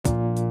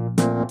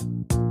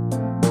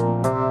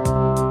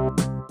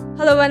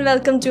Hello and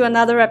welcome to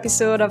another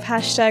episode of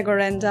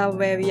 #Orenda,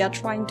 where we are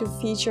trying to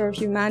feature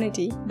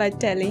humanity by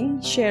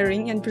telling,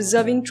 sharing and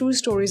preserving true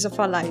stories of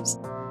our lives.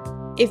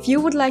 If you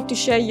would like to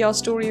share your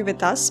story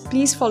with us,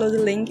 please follow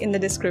the link in the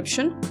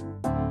description.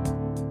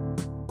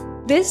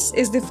 This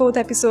is the 4th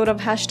episode of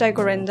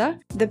 #Orenda.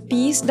 The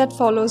piece that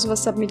follows was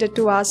submitted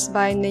to us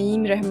by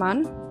Naeem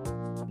Rahman.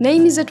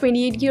 Naeem is a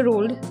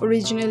 28-year-old,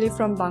 originally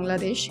from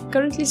Bangladesh,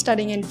 currently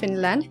studying in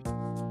Finland.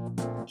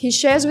 He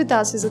shares with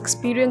us his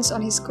experience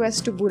on his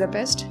quest to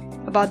Budapest,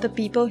 about the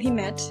people he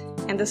met,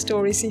 and the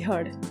stories he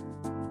heard.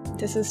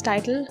 This is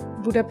titled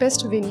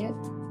Budapest Vignette.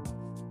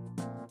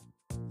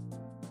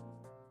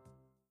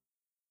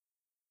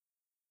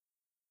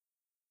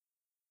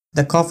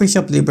 The coffee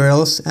shop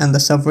liberals and the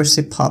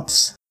subversive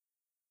pups.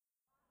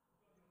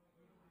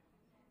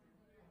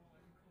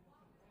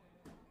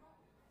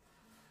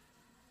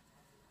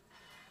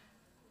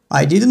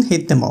 I didn't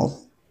hate them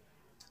all,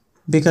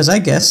 because I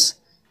guess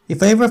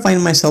if I ever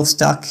find myself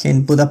stuck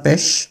in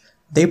Budapest,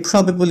 they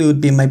probably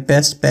would be my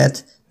best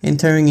bet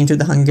entering into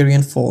the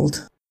Hungarian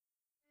fold.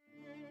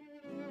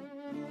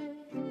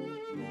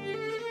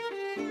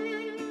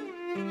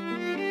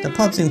 The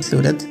pubs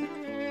included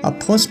a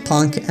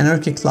post-punk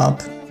anarchy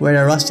club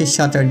where a rusty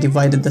shutter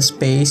divided the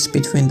space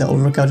between the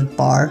overcrowded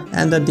bar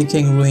and the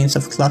decaying ruins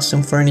of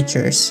classroom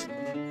furnitures.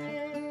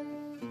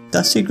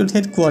 The secret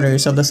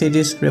headquarters of the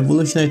city's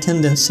revolutionary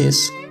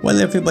tendencies,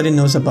 while everybody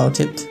knows about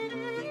it.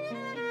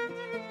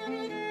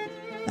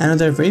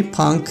 Another very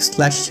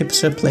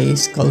punk/hipster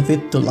place called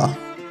Vittula,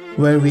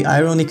 where we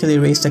ironically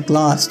raised a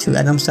glass to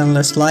Adam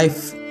Sandler's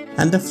life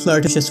and the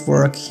flirtatious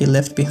work he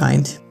left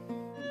behind.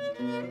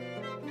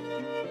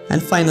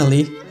 And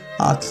finally,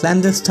 a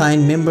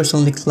clandestine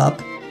members-only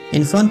club,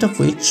 in front of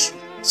which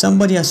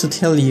somebody has to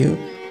tell you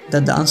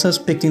that the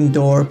unsuspecting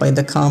door by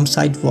the calm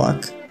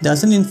sidewalk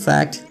doesn't in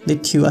fact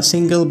lead to a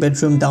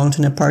single-bedroom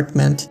downtown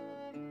apartment,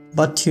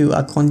 but to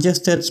a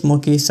congested,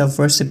 smoky,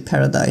 subversive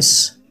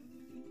paradise.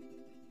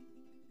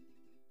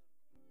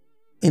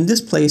 In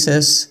these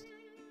places,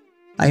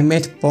 I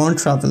met born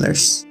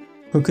travelers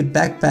who could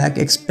backpack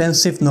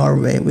expensive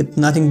Norway with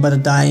nothing but a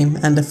dime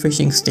and a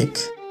fishing stick.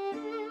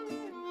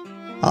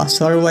 A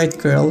sour-white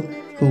girl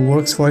who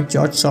works for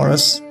George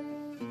Soros.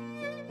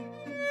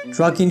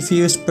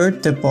 Drug-infused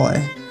birthday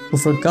boy who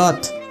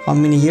forgot how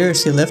many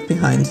years he left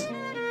behind.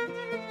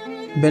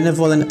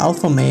 Benevolent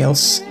alpha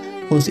males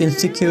whose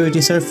insecurity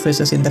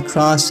surfaces in the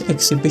crass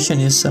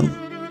exhibitionism.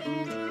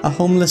 A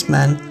homeless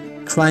man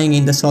crying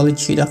in the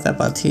solitude of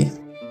apathy.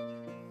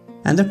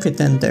 And a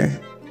pretender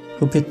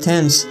who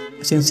pretends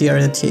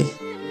sincerity.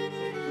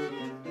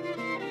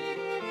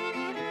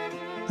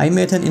 I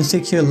met an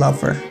insecure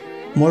lover,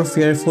 more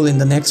fearful in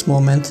the next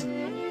moment.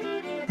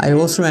 I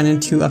also ran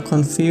into a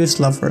confused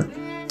lover,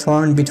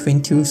 torn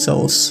between two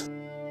souls.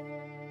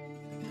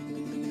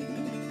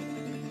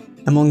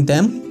 Among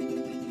them,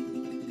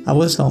 I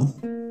was home.